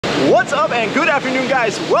What's up and good afternoon,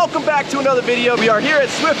 guys. Welcome back to another video. We are here at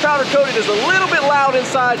Swift Powder Coat. It is a little bit loud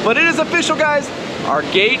inside, but it is official, guys. Our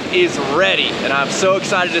gate is ready and I'm so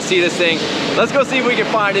excited to see this thing. Let's go see if we can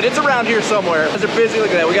find it. It's around here somewhere. Guys are busy.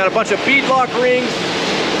 Look at that. We got a bunch of beadlock rings.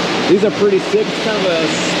 These are pretty sick. It's kind of a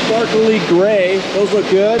sparkly gray. Those look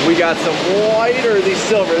good. We got some white, or are these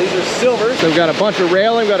silver? These are silver. So we've got a bunch of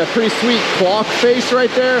railing. We've got a pretty sweet clock face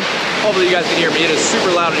right there. Hopefully you guys can hear me. It is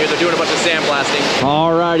super loud in here. They're doing a bunch of sandblasting.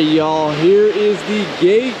 Alrighty, y'all. Here is the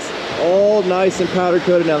gate. All nice and powder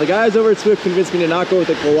coated. Now the guys over at Swift convinced me to not go with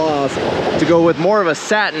the gloss, to go with more of a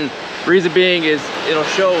satin. Reason being is it'll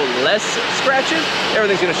show less scratches.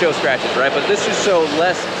 Everything's gonna show scratches, right? But this should show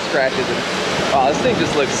less scratches. And wow, this thing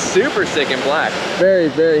just looks super sick in black. Very,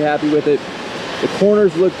 very happy with it. The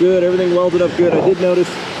corners look good. Everything welded up good. I did notice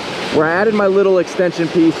where I added my little extension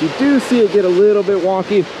piece, you do see it get a little bit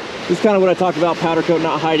wonky. This is kind of what I talked about, powder coat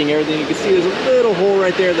not hiding everything. You can see there's a little hole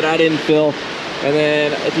right there that I didn't fill. And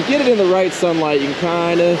then if you get it in the right sunlight, you can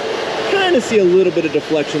kind of see a little bit of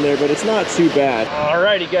deflection there, but it's not too bad.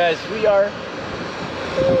 Alrighty, guys, we are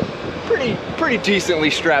pretty decently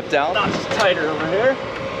strapped down. Not just tighter over here.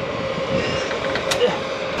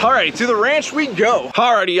 Alrighty, to the ranch we go.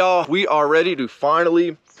 Alrighty, y'all, we are ready to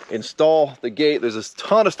finally install the gate. There's a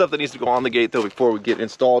ton of stuff that needs to go on the gate though before we get it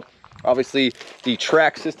installed. Obviously, the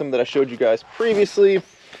track system that I showed you guys previously,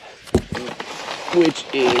 which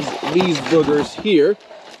is these boogers here.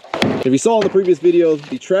 If you saw in the previous video,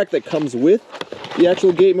 the track that comes with the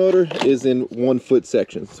actual gate motor is in 1 foot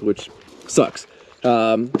sections, which sucks.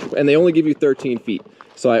 And they only give you 13 feet.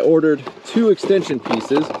 So I ordered 2 extension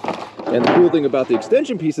pieces. And the cool thing about the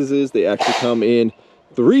extension pieces is they actually come in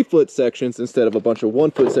 3 foot sections instead of a bunch of 1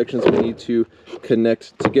 foot sections we need to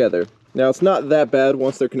connect together. Now it's not that bad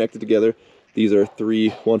once they're connected together. These are 3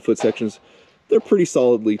 1 foot sections. They're pretty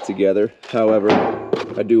solidly together. However,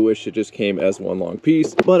 I do wish it just came as one long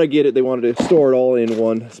piece, but I get it. They wanted to store it all in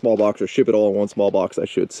one small box, or ship it all in one small box, I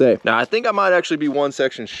should say. Now I think I might actually be 1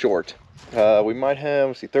 section short. We might have,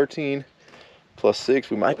 let's see, 13 plus 6,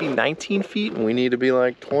 we might be 19 feet, and we need to be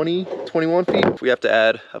like 20, 21 feet. If we have to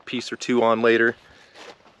add a piece or 2 on later,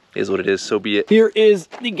 is what it is, so be it. Here is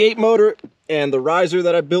the gate motor and the riser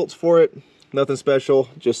that I built for it. Nothing special,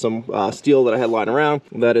 just some steel that I had lying around.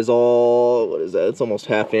 That is all, what is that? It's almost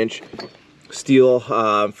 1/2 inch steel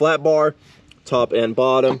flat bar, top and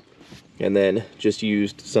bottom. And then just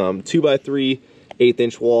used some 2x3 1/8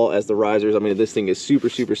 inch wall as the risers. I mean, this thing is super,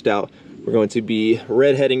 super stout. We're going to be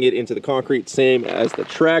redheading it into the concrete, same as the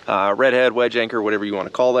track. Redhead, wedge anchor, whatever you want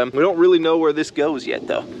to call them. We don't really know where this goes yet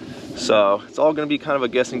though. So it's all gonna be kind of a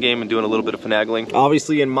guessing game and doing a little bit of finagling.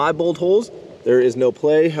 Obviously in my bolt holes, there is no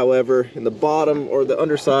play. However, in the bottom or the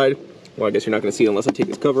underside, well, I guess you're not gonna see it unless I take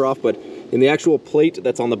this cover off, but in the actual plate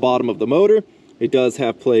that's on the bottom of the motor, it does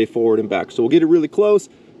have play forward and back. So we'll get it really close,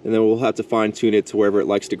 and then we'll have to fine tune it to wherever it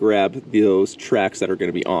likes to grab those tracks that are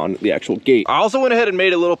gonna be on the actual gate. I also went ahead and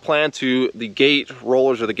made a little plan to the gate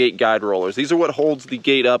rollers, or the gate guide rollers. These are what holds the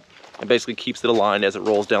gate up and basically keeps it aligned as it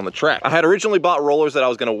rolls down the track. I had originally bought rollers that I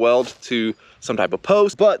was gonna weld to some type of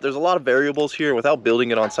post, but there's a lot of variables here. Without building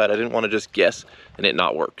it on site, I didn't wanna just guess and it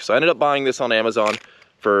not work. So I ended up buying this on Amazon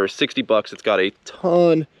for 60 bucks. It's got a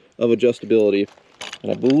ton of adjustability.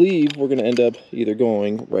 And I believe we're gonna end up either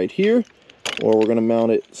going right here, or we're gonna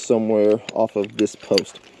mount it somewhere off of this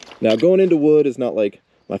post. Now going into wood is not like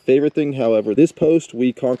my favorite thing. However, this post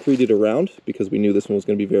we concreted around because we knew this one was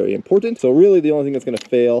gonna be very important. So really the only thing that's gonna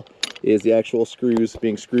fail is the actual screws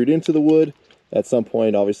being screwed into the wood. At some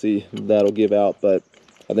point, obviously, that'll give out, but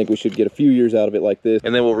I think we should get a few years out of it like this,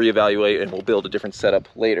 and then we'll reevaluate and we'll build a different setup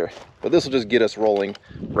later. But this will just get us rolling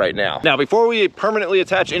right now. Now, before we permanently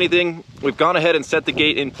attach anything, we've gone ahead and set the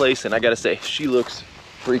gate in place, and I gotta say, she looks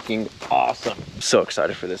freaking awesome. I'm so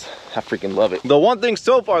excited for this. I freaking love it. The one thing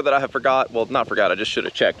so far that I have forgot, well, not forgot, I just should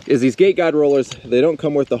have checked, is these gate guide rollers, they don't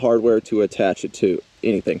come with the hardware to attach it to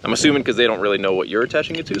anything. I'm assuming because they don't really know what you're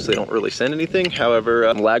attaching it to, so they don't really send anything.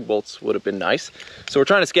 However, lag bolts would have been nice. So we're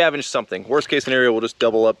trying to scavenge something. Worst case scenario, we'll just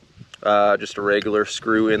double up just a regular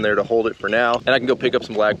screw in there to hold it for now, and I can go pick up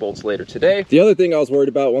some lag bolts later today. The other thing I was worried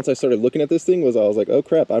about once I started looking at this thing was I was like, oh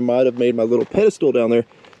crap, I might have made my little pedestal down there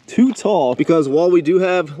too tall, because while we do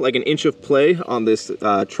have like 1 inch of play on this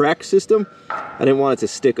track system, I didn't want it to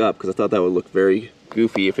stick up because I thought that would look very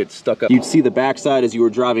goofy if it stuck up. You'd see the backside as you were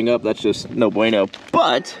driving up. That's just no bueno.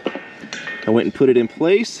 But I went and put it in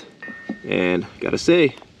place, and gotta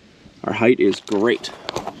say, our height is great.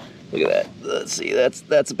 Look at that. Let's see,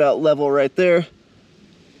 that's about level right there.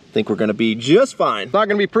 I think we're gonna be just fine. It's not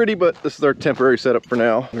gonna be pretty, but this is our temporary setup for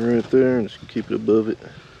now. Right there, and just keep it above it.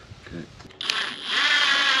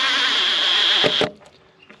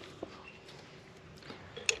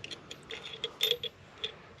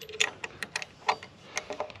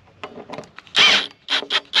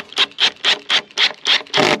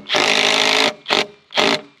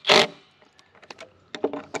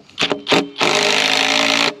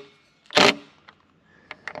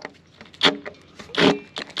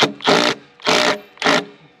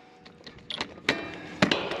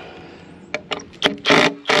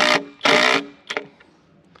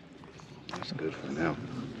 No.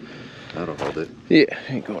 That'll hold it. Yeah,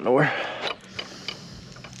 ain't going nowhere.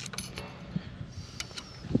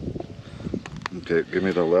 Okay, give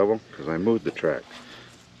me the level, because I moved the track.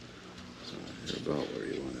 So you're about where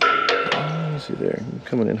you want it. Let me see there. I'm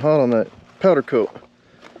coming in hot on that powder coat.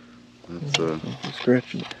 That's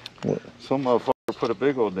Scratching. What? some motherfucker put a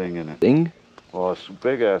big old ding in it. Ding? Oh, it's a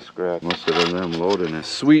big ass scratch. Must have been them loading it.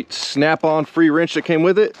 Sweet snap-on free wrench that came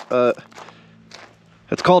with it.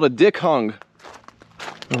 It's called a dick hung.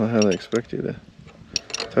 I don't know how they expect you to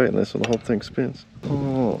tighten this when the whole thing spins.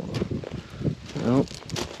 Oh. Nope.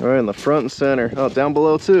 Right in the front and center. Oh, down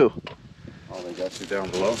below too. Oh, they got you down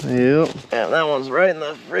below? Yep. And that one's right in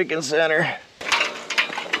the freaking center.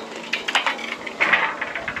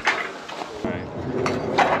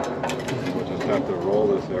 We'll just have to roll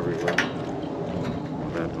this everywhere.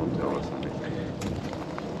 That don't tell us anything.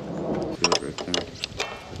 Do it right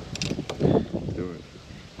there. Do it.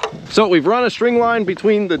 So we've run a string line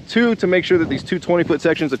between the two to make sure that these two 20-foot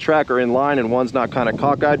sections of track are in line and one's not kind of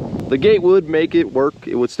cockeyed. The gate would make it work.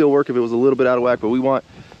 It would still work if it was a little bit out of whack, but we want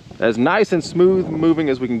as nice and smooth moving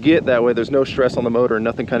as we can get. That way there's no stress on the motor and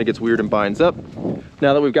nothing kind of gets weird and binds up.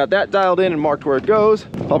 Now that we've got that dialed in and marked where it goes,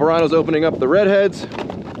 HYPERLITE's opening up the red heads.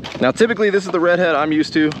 Now typically this is the red head I'm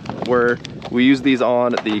used to, where we use these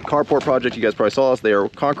on the carport project. You guys probably saw us. They are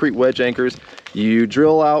concrete wedge anchors. You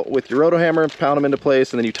drill out with your roto hammer, pound them into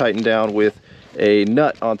place, and then you tighten down with a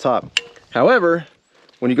nut on top. However,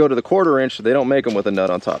 when you go to the 1/4 inch, they don't make them with a nut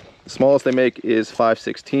on top. The smallest they make is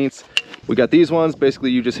 5/16. We got these ones.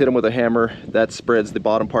 Basically, you just hit them with a hammer. That spreads the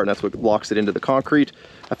bottom part, and that's what locks it into the concrete.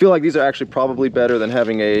 I feel like these are actually probably better than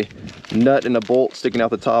having a nut and a bolt sticking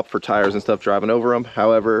out the top for tires and stuff driving over them.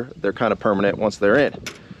 However, they're kind of permanent once they're in.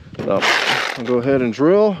 So I'll go ahead and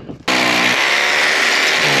drill.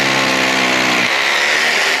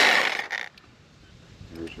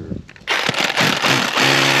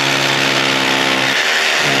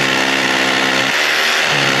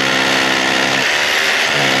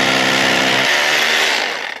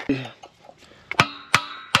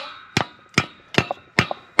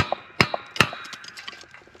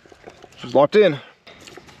 She's locked in.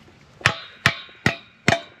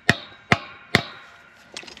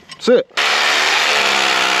 That's it.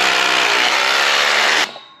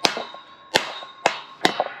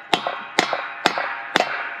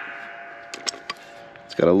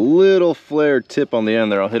 It's got a little flared tip on the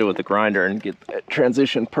end there. I'll hit it with the grinder and get that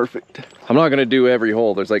transition perfect. I'm not gonna do every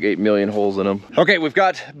hole. There's like 8 million holes in them. Okay, we've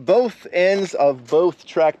got both ends of both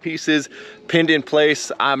track pieces pinned in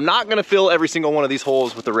place. I'm not gonna fill every single one of these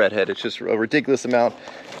holes with the red head. It's just a ridiculous amount.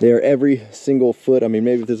 They're every single foot. I mean,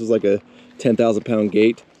 maybe if this was like a 10,000 pound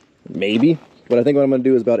gate, maybe. But I think what I'm gonna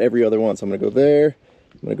do is about every other one. So I'm gonna go there,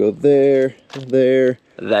 I'm gonna go there, there.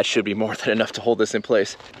 That should be more than enough to hold this in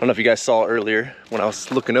place. I don't know if you guys saw earlier when I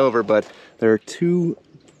was looking over, but there are 2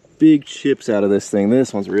 big chips out of this thing.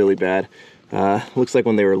 This one's really bad. Looks like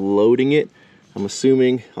when they were loading it, I'm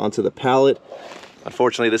assuming onto the pallet.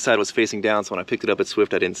 Unfortunately, this side was facing down, so when I picked it up at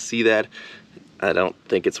Swift, I didn't see that. I don't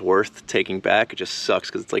think it's worth taking back. It just sucks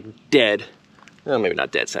because it's like dead. Well, maybe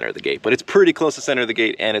not dead center of the gate, but it's pretty close to center of the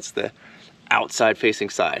gate, and it's the outside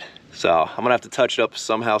facing side. So I'm gonna have to touch it up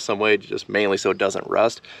somehow, some way, just mainly so it doesn't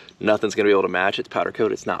rust. Nothing's gonna be able to match. It's powder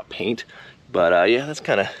coat, it's not paint. But yeah, that's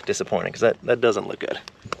kind of disappointing because that doesn't look good.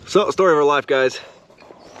 So, story of our life, guys.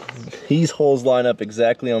 These holes line up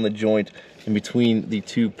exactly on the joint in between the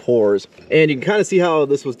 2 pores. And you can kind of see how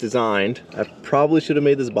this was designed. I probably should have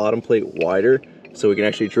made this bottom plate wider so we can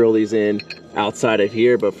actually drill these in outside of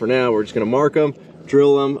here. But for now, we're just gonna mark them,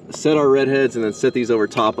 drill them, set our red heads, and then set these over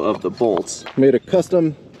top of the bolts. Made a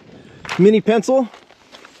custom mini pencil.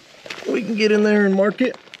 We can get in there and mark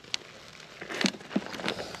it.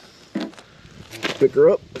 Pick her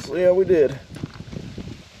up, see how we did.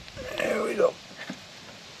 There we go.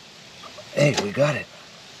 Hey, we got it.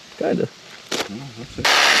 Kinda.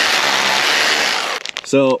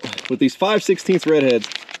 So with these 5/16 red heads,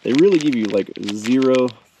 they really give you like 0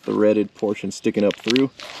 threaded portion sticking up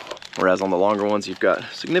through. Whereas on the longer ones, you've got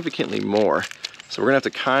significantly more. So we're gonna have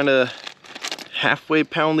to kind of halfway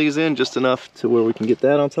pound these in just enough to where we can get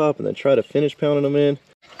that on top and then try to finish pounding them in.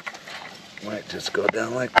 Might just go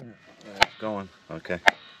down like that. Going. Okay.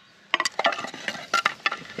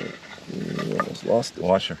 We almost lost the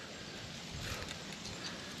washer.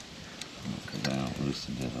 Come down,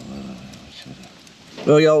 loosened it a little bit.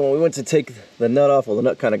 Well, y'all, when we went to take the nut off, well, the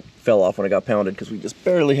nut kind of fell off when it got pounded because we just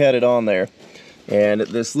barely had it on there. And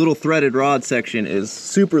this little threaded rod section is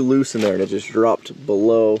super loose in there, and it just dropped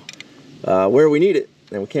below where we need it,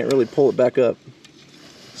 and we can't really pull it back up.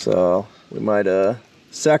 So we might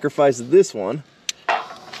sacrifice this one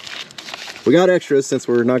We got extras since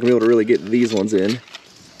we're not gonna be able to really get these ones in.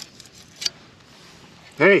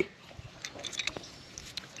 Hey!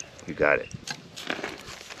 You got it.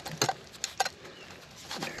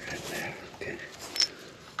 There, okay.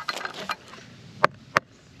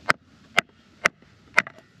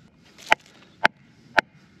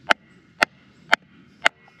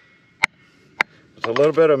 It's a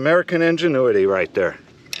little bit of American ingenuity right there.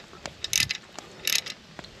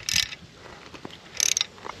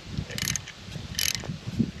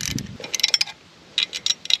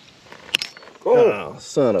 Oh,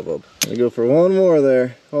 son of a... I go for one more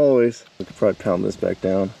there, always. We could probably pound this back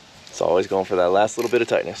down. It's always going for that last little bit of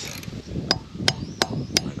tightness.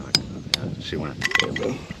 Yeah, she went.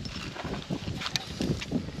 Okay.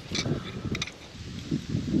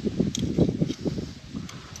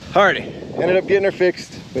 Alrighty, ended up getting her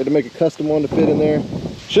fixed. We had to make a custom one to fit in there.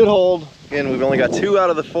 Should hold. Again, we've only got 2 out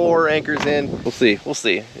of the 4 anchors in. We'll see, we'll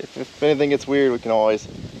see. If anything gets weird, we can always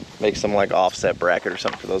make some like offset bracket or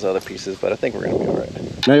something for those other pieces, but I think we're gonna be all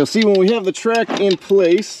right. Now you'll see when we have the track in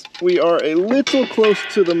place, we are a little close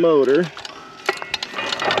to the motor.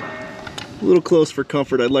 A little close for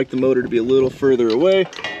comfort. I'd like the motor to be a little further away.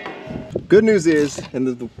 Good news is, and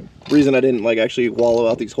the reason I didn't like actually wallow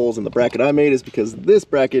out these holes in the bracket I made is because this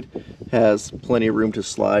bracket has plenty of room to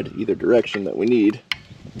slide either direction that we need.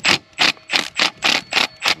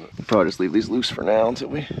 We'll probably just leave these loose for now until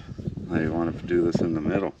we... Now you want to do this in the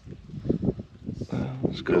middle.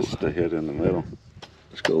 Just to hit in the middle.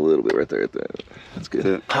 Just go a little bit right there at that. That's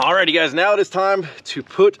good. Alrighty guys, now it is time to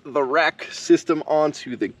put the rack system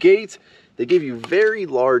onto the gate. They give you very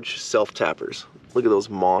large self-tappers. Look at those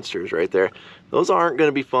monsters right there. Those aren't going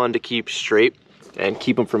to be fun to keep straight and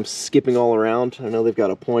keep them from skipping all around. I know they've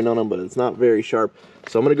got a point on them, but it's not very sharp.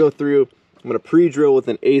 So I'm going to go through, I'm going to pre-drill with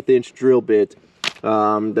an 1/8 inch drill bit.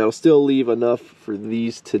 That'll still leave enough for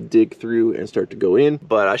these to dig through and start to go in,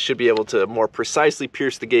 but I should be able to more precisely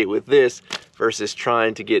pierce the gate with this versus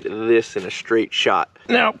trying to get this in a straight shot.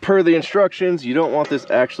 Now, per the instructions, you don't want this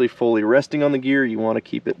actually fully resting on the gear. You want to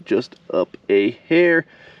keep it just up a hair.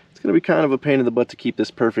 It's going to be kind of a pain in the butt to keep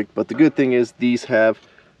this perfect, but the good thing is these have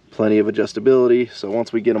plenty of adjustability. So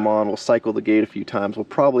once we get them on, we'll cycle the gate a few times. We'll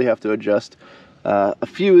probably have to adjust a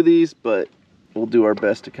few of these, but we'll do our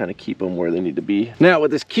best to kind of keep them where they need to be. Now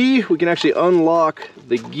with this key, we can actually unlock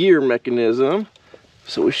the gear mechanism.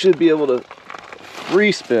 So we should be able to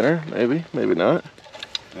free spinner, maybe, maybe not.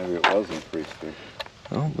 Maybe it wasn't free spin.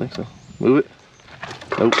 I don't think so. Move it.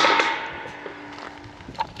 Nope.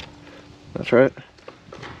 Now try it.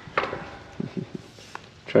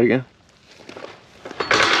 Try it again.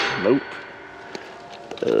 Nope.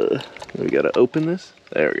 We gotta open this.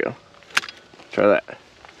 There we go. Try that.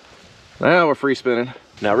 Now we're free spinning.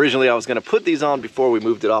 Now originally I was gonna put these on before we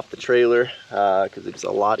moved it off the trailer because it's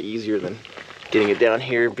a lot easier than getting it down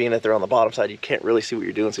here. Being that they're on the bottom side, you can't really see what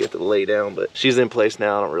you're doing, so you have to lay down, but she's in place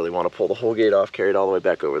now. I don't really want to pull the whole gate off, carry it all the way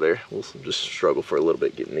back over there. We'll just struggle for a little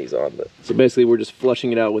bit getting these on. But so basically we're just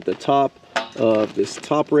flushing it out with the top of this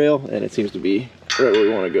top rail, and it seems to be right where we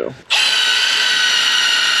want to go.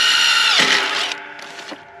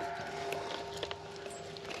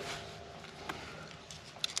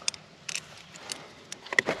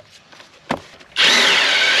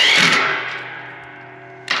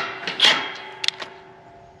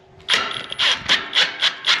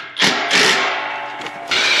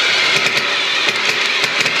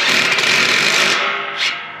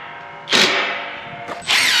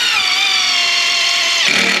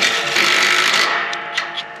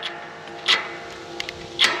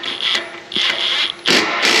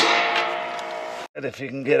 If you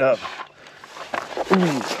can get up.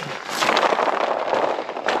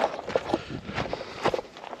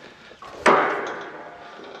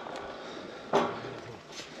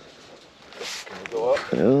 Go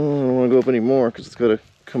up? I don't want to go up anymore because it's got to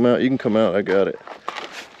come out. You can come out. I got it.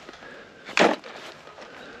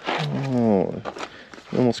 Oh,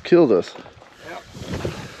 it almost killed us. Yep.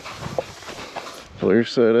 Pull your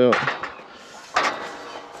side out.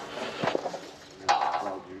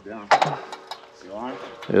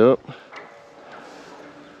 Yep.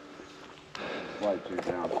 Slide you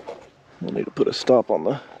down. We'll need to put a stop on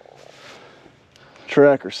the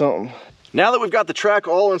track or something. Now that we've got the track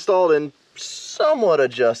all installed and somewhat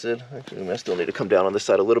adjusted, actually we might still need to come down on this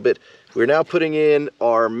side a little bit. We're now putting in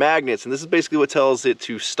our magnets, and this is basically what tells it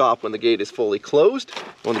to stop when the gate is fully closed,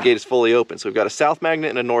 when the gate is fully open. So we've got a south magnet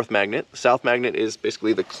and a north magnet. The south magnet is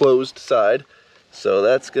basically the closed side. So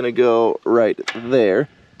that's gonna go right there.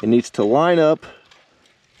 It needs to line up.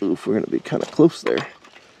 Oof, we're gonna be kind of close there.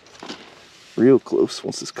 Real close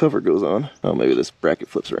once this cover goes on. Oh, maybe this bracket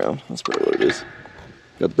flips around. That's probably what it is.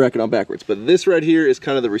 got the bracket on backwards. But this right here is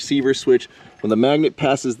kind of the receiver switch. When the magnet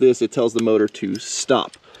passes this, it tells the motor to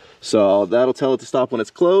stop. So that'll tell it to stop when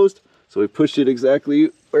it's closed. So we pushed it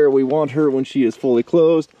exactly where we want her when she is fully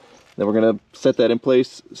closed. Then we're gonna set that in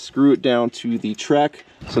place, screw it down to the track.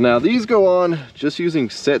 So now these go on just using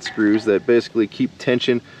set screws that basically keep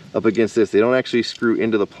tension up against this. They don't actually screw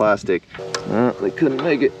into the plastic. They couldn't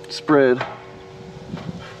make it spread.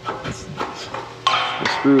 They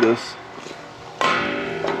screwed us.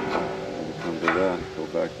 Come to that, go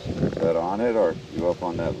back. Is that on it or you up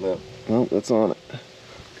on that lip? Nope, that's on it.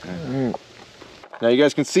 Okay. Now you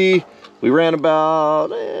guys can see we ran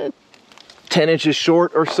about 10 inches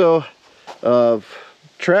short or so of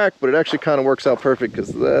track, but it actually kind of works out perfect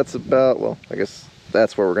because that's about, well, I guess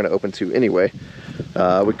that's where we're going to open to anyway.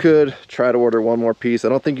 We could try to order one more piece. I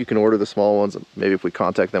don't think you can order the small ones. Maybe if we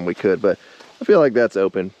contact them we could, but I feel like that's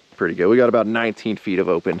open pretty good. We got about 19 feet of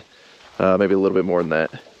open, maybe a little bit more than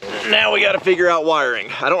that. Now we got to figure out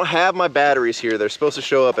wiring. I don't have my batteries here. They're supposed to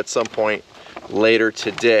show up at some point later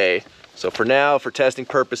today. So for now, for testing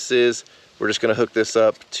purposes, we're just gonna hook this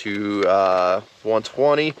up to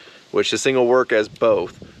 120, which this thing will work as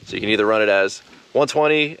both. So you can either run it as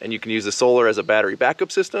 120 and you can use the solar as a battery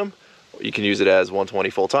backup system, or you can use it as 120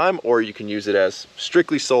 full time, or you can use it as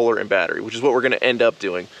strictly solar and battery, which is what we're gonna end up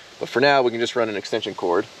doing. But for now, we can just run an extension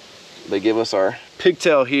cord. They give us our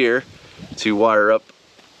pigtail here to wire up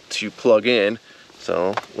to plug in.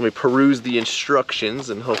 So let me peruse the instructions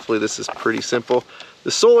and hopefully this is pretty simple.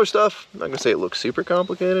 The solar stuff, I'm not gonna say it looks super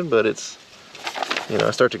complicated, but it's, you know,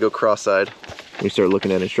 I start to go cross-eyed when you start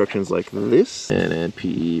looking at instructions like this. And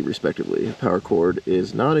PE respectively. Power cord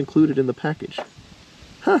is not included in the package.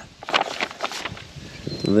 Huh.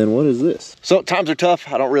 And then what is this? So times are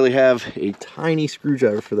tough. I don't really have a tiny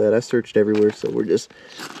screwdriver for that. I searched everywhere, so we're just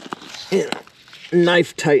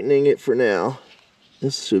knife tightening it for now.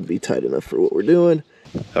 This should be tight enough for what we're doing.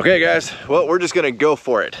 Okay guys, well, we're just gonna go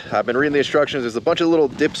for it. I've been reading the instructions. There's a bunch of little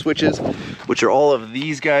dip switches, which are all of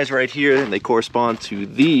these guys right here, and they correspond to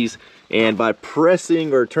these. And by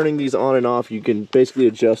pressing or turning these on and off, you can basically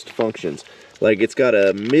adjust functions. Like it's got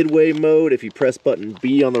a midway mode. If you press button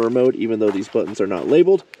B on the remote, even though these buttons are not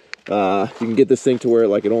labeled, you can get this thing to where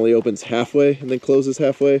like it only opens halfway and then closes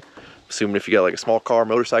halfway. Assuming if you got like a small car,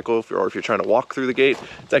 motorcycle, or if you're trying to walk through the gate,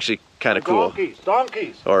 it's actually kind of cool.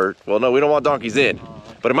 Donkeys. Or, well, no, we don't want donkeys in.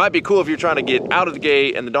 But it might be cool if you're trying to get out of the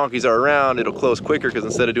gate and the donkeys are around, it'll close quicker because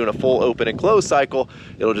instead of doing a full open and close cycle,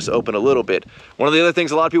 it'll just open a little bit. One of the other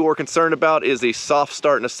things a lot of people were concerned about is a soft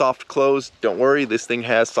start and a soft close. Don't worry, this thing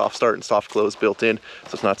has soft start and soft close built in,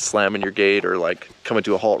 so it's not slamming your gate or like coming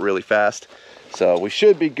to a halt really fast. So we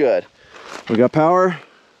should be good. We got power.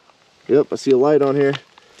 Yep, I see a light on here.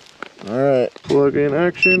 All right, plug in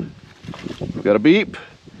action. We got a beep.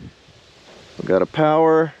 We got a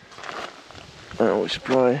power. We should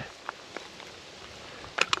probably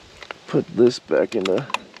put this back into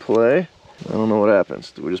play. I don't know what happens.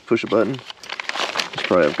 Do we just push a button? Should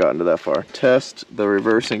probably have gotten to that far. Test the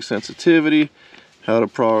reversing sensitivity. How to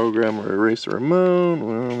program or erase the remote.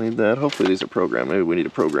 We don't need that. Hopefully these are programmed. Maybe we need to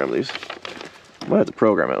program these. Might have to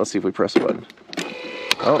program it. Let's see if we press a button.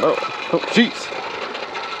 Oh no. Oh, jeez.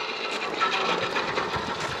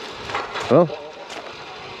 Well,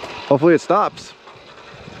 hopefully it stops.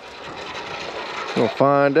 We'll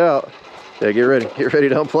find out. Yeah, get ready. Get ready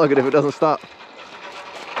to unplug it if it doesn't stop.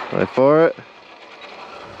 Wait for it.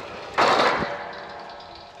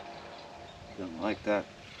 Don't like that.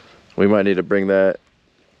 We might need to bring that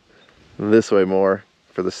this way more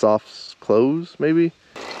for the soft close, maybe.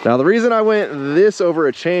 Now, the reason I went this over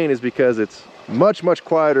a chain is because it's much, much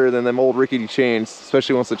quieter than them old rickety chains,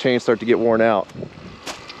 especially once the chains start to get worn out.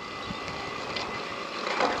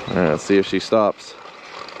 All right, let's see if she stops.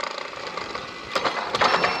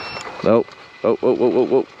 Nope. Oh, whoa, whoa, whoa,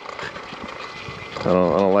 whoa. I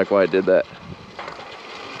don't like why I did that.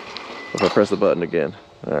 If I press the button again.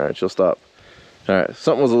 All right, she'll stop. All right,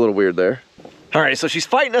 something was a little weird there. All right, so she's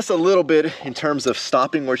fighting us a little bit in terms of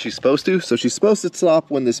stopping where she's supposed to. So she's supposed to stop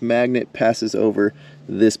when this magnet passes over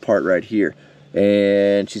this part right here.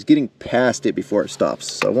 And she's getting past it before it stops.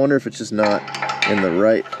 So I wonder if it's just not in the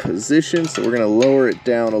right position. So we're gonna lower it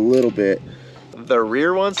down a little bit. The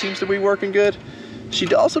rear one seems to be working good. She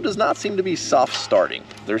also does not seem to be soft starting.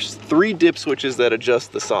 There's 3 dip switches that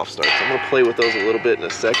adjust the soft start. So I'm gonna play with those a little bit in a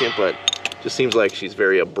second, but it just seems like she's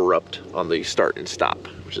very abrupt on the start and stop,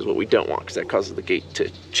 which is what we don't want because that causes the gate to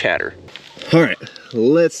chatter. All right,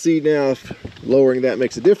 let's see now if lowering that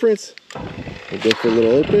makes a difference. We'll go for a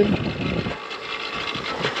little open.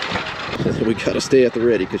 We gotta stay at the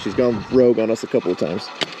ready because she's gone rogue on us a couple of times.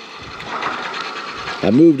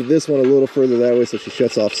 I moved this one a little further that way so she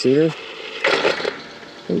shuts off sooner.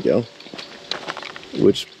 There we go.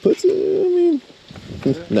 Which puts it, I mean,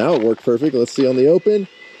 now it worked perfect. Let's see on the open.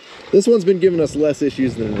 This one's been giving us less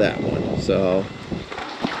issues than that one. So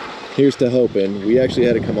here's to hoping. We actually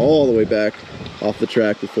had to come all the way back off the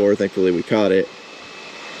track before. Thankfully we caught it.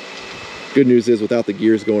 Good news is without the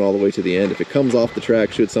gears going all the way to the end, if it comes off the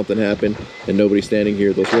track, should something happen and nobody's standing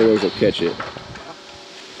here, those rollers will catch it.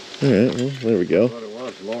 All right, well, there we go. What it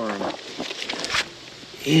was, Lauren.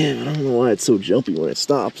 Yeah, I don't know why it's so jumpy when it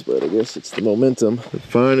stops, but I guess it's the momentum.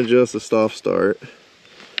 Fine adjust the stop start.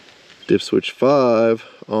 Dip switch 5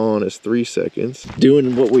 on is 3 seconds.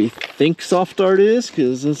 Doing what we think soft start is,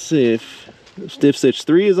 because let's see, if dip switch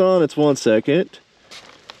 3 is on, it's 1 second.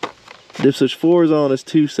 Dip switch 4 is on, is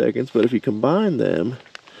 2 seconds, but if you combine them,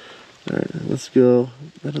 all right, let's go.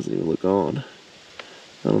 That doesn't even look on.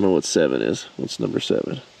 I don't know what 7 is. What's number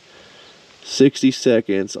 7? 60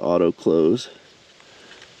 seconds, auto close.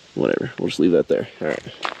 Whatever, we'll just leave that there. All right,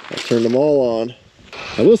 I turned them all on.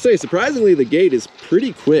 I will say, surprisingly, the gate is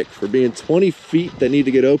pretty quick for being 20 feet that need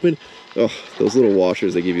to get open. Oh, those little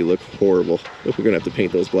washers they give you look horrible. Oh, we're gonna have to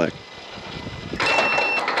paint those black.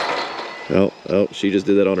 Oh, she just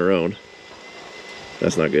did that on her own.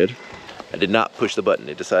 That's not good. I did not push the button.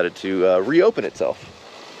 It decided to reopen itself.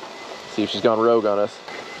 See if she's gone rogue on us.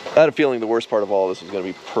 I had a feeling the worst part of all this was gonna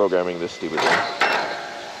be programming this stupid thing.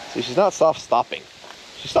 See, she's not soft stopping.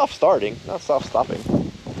 She's soft starting, not soft stopping.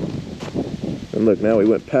 And look, now we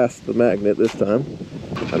went past the magnet this time.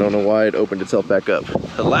 I don't know why it opened itself back up.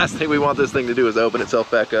 The last thing we want this thing to do is open itself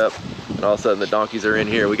back up, and all of a sudden the donkeys are in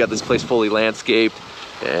here. We got this place fully landscaped,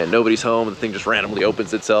 and nobody's home, and the thing just randomly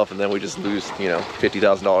opens itself, and then we just lose, you know,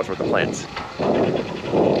 $50,000 worth of plants.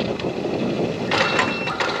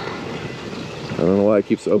 I don't know why it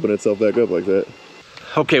keeps opening itself back up like that.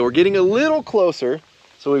 Okay, we're getting a little closer.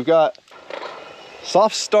 So we've got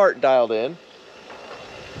soft start dialed in.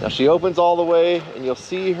 Now she opens all the way, and you'll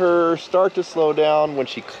see her start to slow down when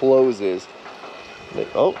she closes.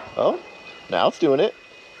 Oh, now it's doing it.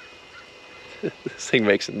 This thing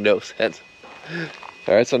makes no sense.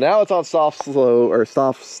 All right, so now it's on soft slow, or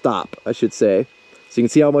soft stop, I should say. So you can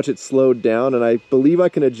see how much it slowed down, and I believe I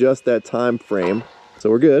can adjust that time frame. So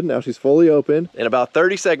we're good. Now she's fully open. In about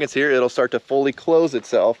 30 seconds here, it'll start to fully close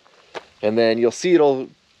itself, and then you'll see it'll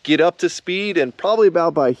get up to speed, and probably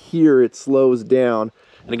about by here it slows down.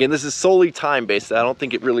 And again, this is solely time-based. I don't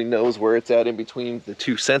think it really knows where it's at in between the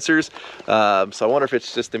two sensors. So I wonder if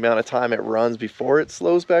it's just the amount of time it runs before it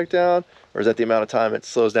slows back down, or is that the amount of time it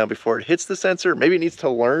slows down before it hits the sensor? Maybe it needs to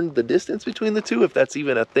learn the distance between the two, if that's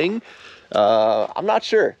even a thing. I'm not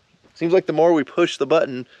sure. Seems like the more we push the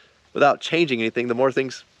button without changing anything, the more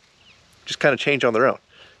things just kind of change on their own.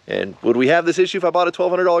 And would we have this issue if I bought a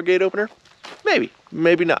 $1,200 gate opener? Maybe,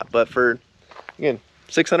 maybe not. But for, again,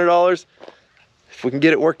 $600, if we can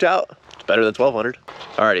get it worked out, it's better than $1,200.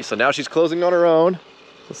 Alrighty, so now she's closing on her own.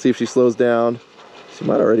 Let's see if she slows down. She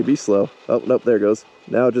might already be slow. Oh, nope, there it goes.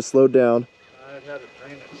 Now it just slowed down. It had to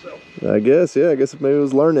train itself. I guess, yeah, I guess maybe it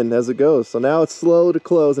was learning as it goes. So now it's slow to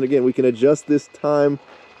close, and again, we can adjust this time.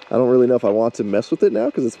 I don't really know if I want to mess with it now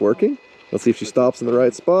because it's working. Let's see if she stops in the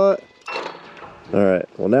right spot. All right,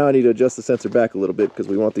 well now I need to adjust the sensor back a little bit because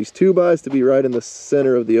we want these 2-bys to be right in the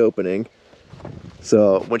center of the opening.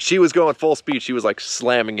 So when she was going full speed, she was like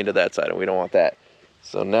slamming into that side, and we don't want that.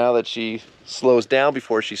 So now that she slows down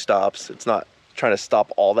before she stops, it's not trying to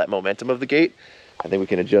stop all that momentum of the gate. I think we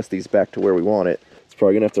can adjust these back to where we want it. It's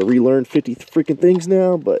probably gonna have to relearn 50 freaking things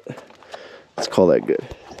now, but let's call that good.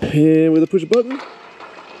 And with a push button.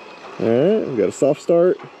 All right, we got a soft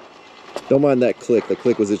start. Don't mind that click. The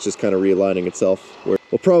click was just kind of realigning itself. We'll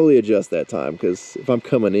probably adjust that time, because if I'm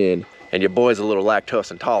coming in and your boy's a little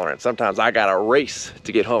lactose intolerant, sometimes I gotta race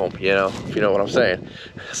to get home, you know, if you know what I'm saying.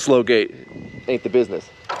 Slow gate ain't the business.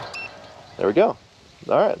 There we go.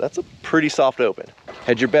 All right, that's a pretty soft open.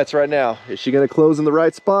 Hedge your bets right now. Is she gonna close in the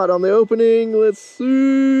right spot on the opening? Let's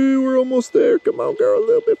see, we're almost there. Come on, girl, a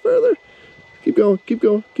little bit further. Keep going, keep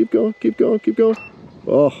going, keep going, keep going, keep going.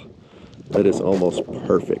 Oh, that is almost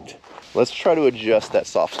perfect. Let's try to adjust that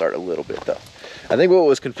soft start a little bit though. I think what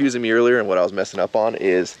was confusing me earlier and what I was messing up on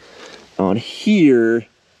is on here,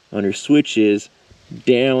 on your switches,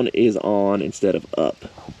 down is on instead of up.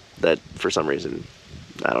 That, for some reason,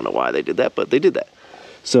 I don't know why they did that, but they did that.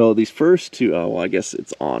 So these first two, oh, well, I guess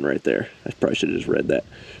it's on right there. I probably should have just read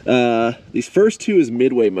that. These first two is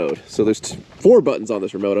midway mode. So there's 4 buttons on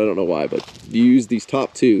this remote. I don't know why, but you use these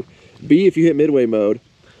top 2. B, if you hit midway mode,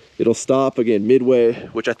 it'll stop again midway,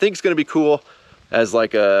 which I think is going to be cool as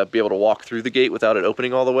like be able to walk through the gate without it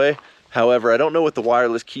opening all the way. However, I don't know with the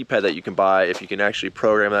wireless keypad that you can buy if you can actually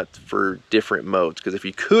program that for different modes. Because if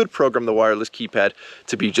you could program the wireless keypad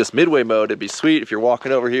to be just midway mode, it'd be sweet. If you're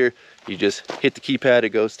walking over here, you just hit the keypad, it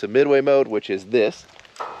goes to midway mode, which is this.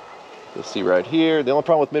 You'll see right here. The only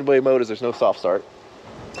problem with midway mode is there's no soft start.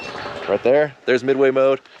 Right there, there's midway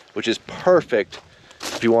mode, which is perfect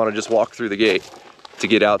if you want to just walk through the gate to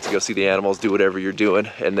get out to go see the animals, do whatever you're doing,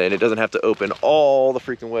 and then it doesn't have to open all the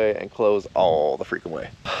freaking way and close all the freaking way.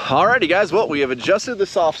 Alrighty guys, well, we have adjusted the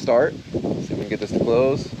soft start. Let's see if we can get this to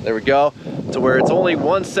close. There we go, to where it's only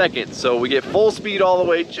 1 second. So we get full speed all the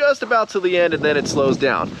way just about to the end, and then it slows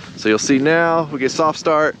down. So you'll see now, we get soft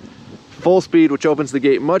start, full speed, which opens the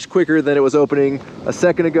gate much quicker than it was opening a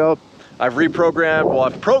second ago. I've reprogrammed, well,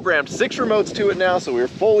 I've programmed 6 remotes to it now, so we're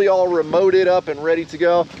fully all remoted up and ready to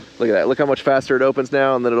go. Look at that, look how much faster it opens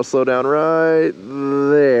now, and then it'll slow down right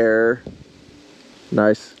there.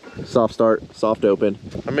 Nice, soft start, soft open.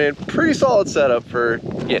 I mean, pretty solid setup for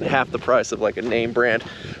getting half the price of like a name brand.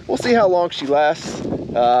 We'll see how long she lasts.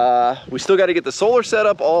 We still got to get the solar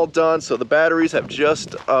setup all done, so the batteries have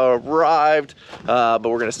just arrived, but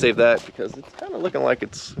we're gonna save that because it's kind of looking like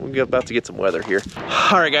we're about to get some weather here.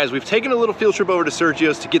 All right guys, we've taken a little field trip over to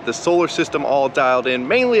Sergio's to get the solar system all dialed in.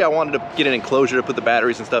 Mainly I wanted to get an enclosure to put the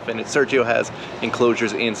batteries and stuff in, and Sergio has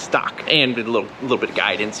enclosures in stock and a little bit of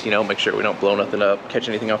guidance, you know, make sure we don't blow nothing up, catch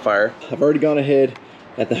anything on fire. I've already gone ahead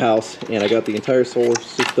at the house and I got the entire solar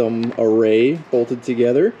system array bolted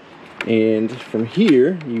together. And from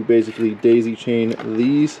here, you basically daisy chain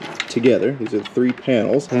these together. These are the 3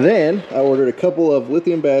 panels. And then I ordered a couple of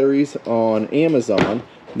lithium batteries on Amazon.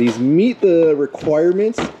 These meet the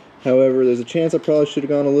requirements. However, there's a chance I probably should have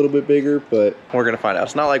gone a little bit bigger, but we're gonna find out.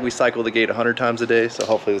 It's not like we cycle the gate 100 times a day, so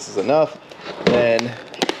hopefully this is enough. Then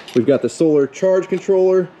we've got the solar charge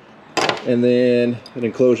controller, and then an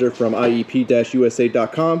enclosure from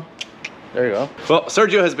iep-usa.com. There you go. Well,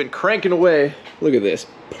 Sergio has been cranking away. Look at this.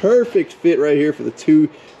 Perfect fit right here for the 2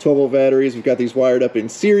 12-volt batteries. We've got these wired up in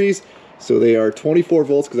series, so they are 24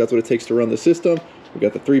 volts because that's what it takes to run the system. We've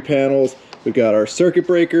got the 3 panels. We've got our circuit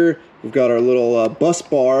breaker. We've got our little bus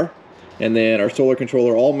bar, and then our solar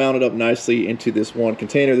controller all mounted up nicely into this one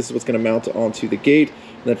container. This is what's going to mount onto the gate.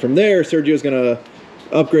 And then from there, Sergio's going to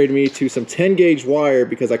upgrade me to some 10 gauge wire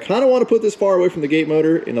because I kind of want to put this far away from the gate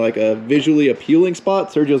motor in like a visually appealing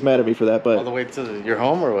spot. Sergio's mad at me for that, but all the way to your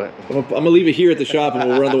home or what? I'm gonna leave it here at the shop and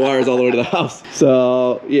we'll run the wires all the way to the house.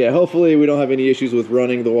 So yeah, hopefully we don't have any issues with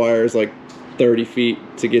running the wires like 30 feet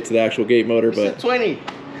to get to the actual gate motor. You but said 20.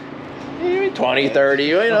 20, 30,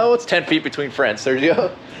 you know, it's 10 feet between friends,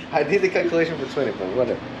 Sergio. I did the calculation for 20, but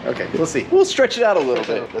whatever. Okay, we'll see. We'll stretch it out a little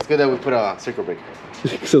bit. That's good that we put a circuit breaker.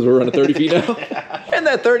 Because we're running 30 feet now. And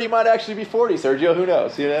that 30 might actually be 40, Sergio, who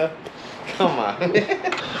knows, you know? Come on.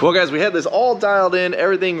 Well guys, we had this all dialed in,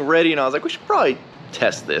 everything ready, and I was like, we should probably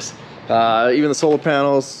test this. Even the solar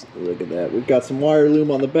panels, look at that. We've got some wire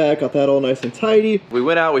loom on the back, got that all nice and tidy. We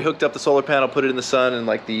went out, we hooked up the solar panel, put it in the sun, and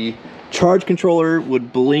like the charge controller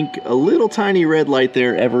would blink a little tiny red light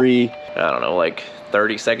there every, I don't know, like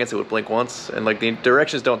 30 seconds it would blink once. And like the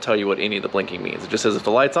directions don't tell you what any of the blinking means. It just says if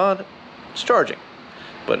the light's on, it's charging.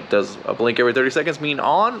 But does a blink every 30 seconds mean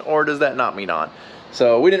on, or does that not mean on?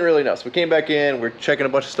 So we didn't really know. So we came back in, we're checking a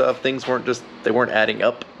bunch of stuff. Things they weren't adding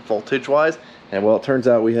up voltage wise. And well, it turns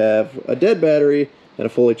out we have a dead battery and a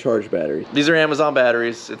fully charged battery. These are Amazon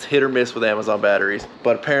batteries. It's hit or miss with Amazon batteries.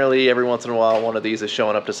 But apparently every once in a while, one of these is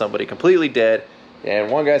showing up to somebody completely dead. And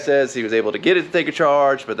one guy says he was able to get it to take a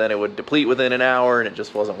charge, but then it would deplete within an hour and it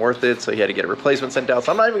just wasn't worth it. So he had to get a replacement sent out.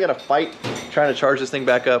 So I'm not even gonna fight trying to charge this thing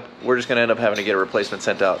back up. We're just gonna end up having to get a replacement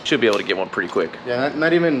sent out. Should be able to get one pretty quick. Yeah,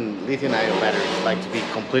 not even lithium-ion batteries like to be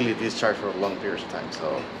completely discharged for long periods of time.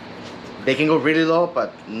 So they can go really low,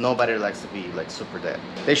 but no battery likes to be like super dead.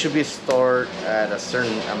 They should be stored at a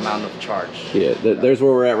certain amount of charge. Yeah, there's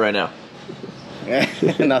where we're at right now.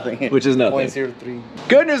 Nothing. Which is nothing. 0.03.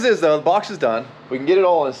 Good news is though, the box is done. We can get it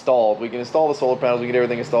all installed. We can install the solar panels, we can get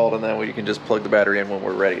everything installed, and then we can just plug the battery in when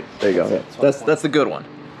we're ready. There you go. That's the good one.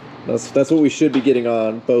 That's what we should be getting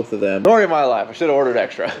on both of them. Story of my life, I should have ordered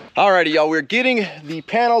extra. Alrighty y'all, we're getting the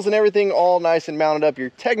panels and everything all nice and mounted up. You're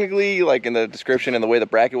technically, like in the description and the way the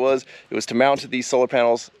bracket was, it was to mount these solar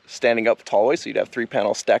panels standing up tall way, so you'd have 3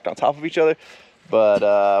 panels stacked on top of each other.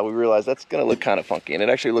 But we realized that's gonna look kind of funky, and it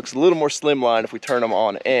actually looks a little more slimline if we turn them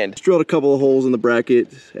on end. Just drilled a couple of holes in the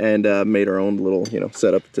bracket and made our own little,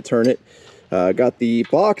 setup to turn it. Got the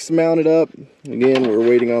box mounted up. Again, we're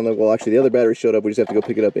waiting on the, well, actually the other battery showed up. We just have to go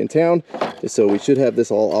pick it up in town. So we should have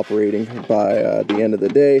this all operating by the end of the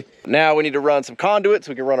day. Now we need to run some conduit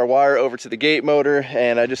so we can run our wire over to the gate motor.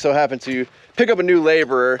 And I just so happened to pick up a new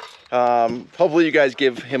laborer. Hopefully you guys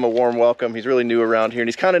give him a warm welcome. He's really new around here and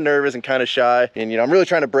he's kind of nervous and kind of shy. And you know, I'm really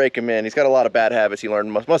trying to break him in. He's got a lot of bad habits he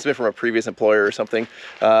learned. Must have been from a previous employer or something.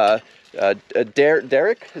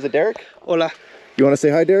 Derek? Is it Derek? Hola. You want to say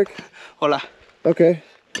hi, Derek? Hola. Okay.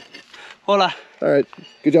 Hola. All right.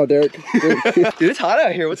 Good job, Derek. Dude, it's hot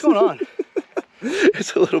out here. What's going on?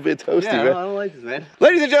 It's a little bit toasty, Yeah, man. I don't like this, man.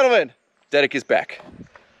 Ladies and gentlemen, Derek is back.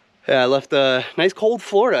 Yeah, I left nice cold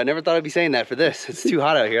Florida. I never thought I'd be saying that for this. It's too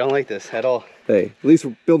hot out here. I don't like this at all. Hey, at least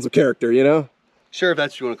we're building some character, you know? Sure, if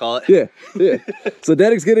that's what you want to call it. Yeah, yeah. So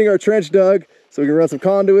Derek's getting our trench dug so we can run some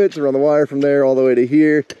conduits, run the wire from there all the way to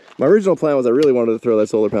here. My original plan was I really wanted to throw that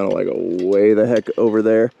solar panel like way the heck over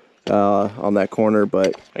there on that corner,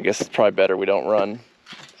 but I guess it's probably better we don't run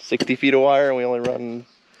 60 feet of wire and we only run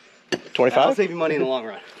 25. That'll save you money in the long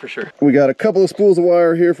run, for sure. We got a couple of spools of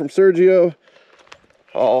wire here from Sergio,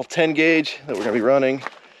 all 10 gauge that we're gonna be running.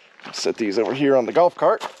 Set these over here on the golf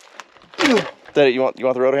cart. Dedek, you want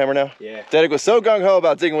the roto hammer now? Yeah. Dedek was so gung-ho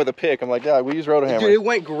about digging with a pick. I'm like, yeah, we use roto hammer. Dude, it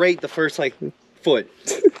went great the first like foot.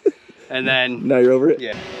 And then Now you're over it?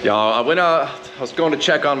 Yeah. Y'all, I went out, I was going to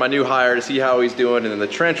check on my new hire to see how he's doing, and then the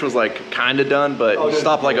trench was like kind of done, but he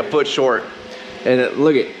stopped like a foot short. And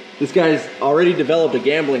look at, this guy's already developed a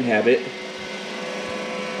gambling habit.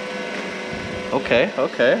 Okay,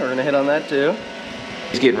 we're gonna hit on that too.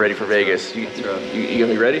 He's getting ready for Vegas. You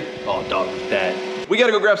gonna be ready? Oh, dog, that. We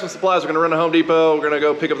gotta go grab some supplies. We're gonna run to Home Depot. We're gonna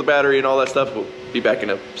go pick up the battery and all that stuff. We'll be back in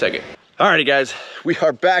a second. Alrighty guys, we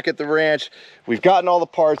are back at the ranch. We've gotten all the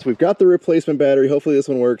parts. We've got the replacement battery. Hopefully this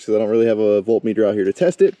one works because I don't really have a voltmeter out here to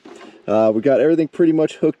test it. We got everything pretty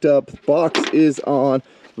much hooked up. The box is on.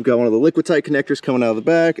 We've got one of the liquid-tight connectors coming out of the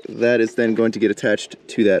back. That is then going to get attached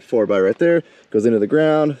to that 4x right there. Goes into the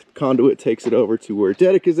ground. Conduit takes it over to where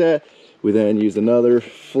Dedek is at. We then use another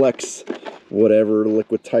flex, whatever,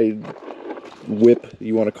 liquid-tight whip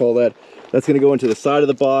you want to call that. That's going to go into the side of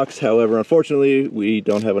the box. However, unfortunately, we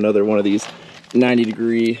don't have another one of these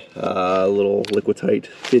 90-degree little liquid-tight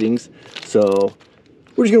fittings. So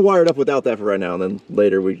we're just going to wire it up without that for right now. And then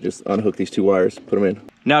later we just unhook these two wires, put them in.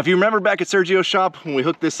 Now, if you remember back at Sergio's shop, when we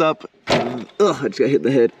hooked this up, I just got hit in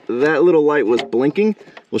the head. That little light was blinking.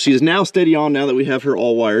 Well, she is now steady on now that we have her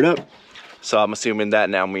all wired up. So I'm assuming that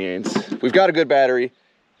now means we've got a good battery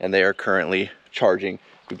and they are currently charging.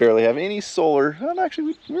 We barely have any solar.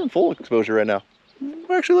 Actually, we're in full exposure right now.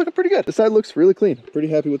 We're actually looking pretty good. The side looks really clean. Pretty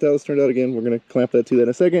happy with how this turned out. Again, we're gonna clamp that to that in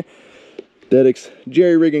a second. Dedek's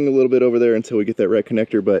jerry-rigging a little bit over there until we get that red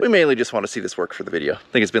connector, but we mainly just want to see this work for the video. I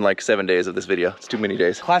think it's been like 7 days of this video. It's too many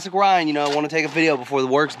days. Classic Ryan, you know, want to take a video before the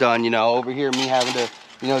work's done, you know, over here me having to,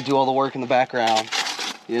 you know, do all the work in the background,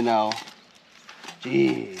 you know.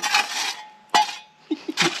 Jeez.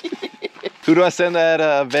 Who do I send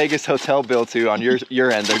that Vegas hotel bill to on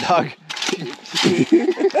your end there, dog?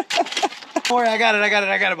 Don't worry, I got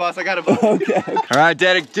it, boss, I got it, boss. Okay. All right,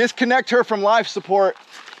 Dedek, disconnect her from life support.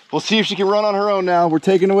 We'll see if she can run on her own now. We're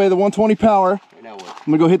taking away the 120 power. I'm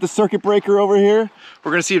gonna go hit the circuit breaker over here.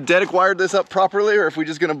 We're gonna see if Dedek wired this up properly or if we're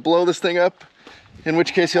just gonna blow this thing up, in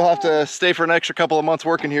which case you'll have to stay for an extra couple of months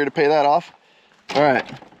working here to pay that off. All right,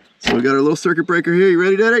 so we got our little circuit breaker here. You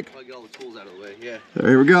ready, Dedek? I'll get all the tools out of the way, yeah. All right,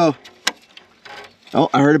 here we go. Oh,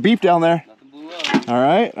 I heard a beep down there. Nothing blew up. All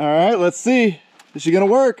right, let's see. Is she gonna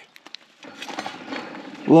work?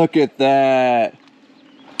 Look at that.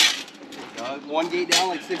 One gate down,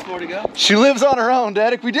 like 6 more to go. She lives on her own,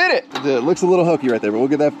 Dedek. We did it. It looks a little hokey right there, but we'll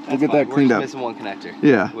get that. We'll get that cleaned up. We're just missing one connector.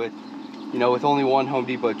 Yeah. With, you know, with only one Home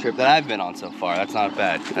Depot trip that I've been on so far, that's not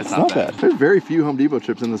bad. That's not bad. There's very few Home Depot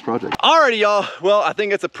trips in this project. Alrighty, y'all. Well, I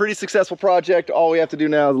think it's a pretty successful project. All we have to do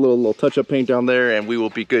now is a little touch-up paint down there, and we will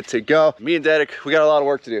be good to go. Me and Dedek, we got a lot of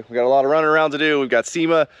work to do. We got a lot of running around to do. We've got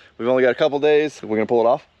SEMA. We've only got a couple days. We're gonna pull it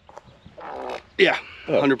off. Yeah,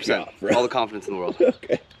 100%. Yeah, all the confidence in the world.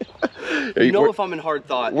 Okay. You know if I'm in hard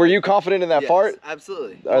thought. Were you confident in that part?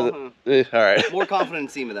 Absolutely. All right. More confident in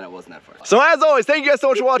SEMA than I was in that part. So as always, thank you guys so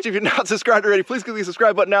much for watching. If you're not subscribed already, please click the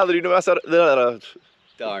subscribe button now that you know us.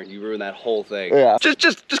 Darn, you ruined that whole thing. Yeah.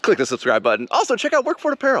 Just click the subscribe button. Also, check out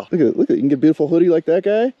Workford Apparel. Look at you can get a beautiful hoodie like that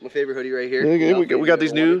guy. My favorite hoodie right here. We got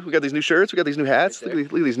these new shirts. We got these new hats. Look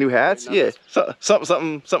at these new hats. Yeah.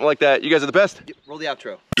 Something like that. You guys are the best. Roll the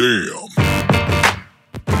outro. Damn.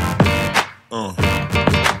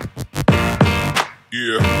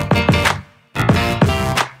 Yeah.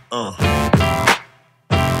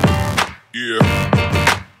 Yeah.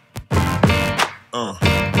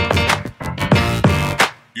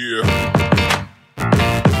 Yeah.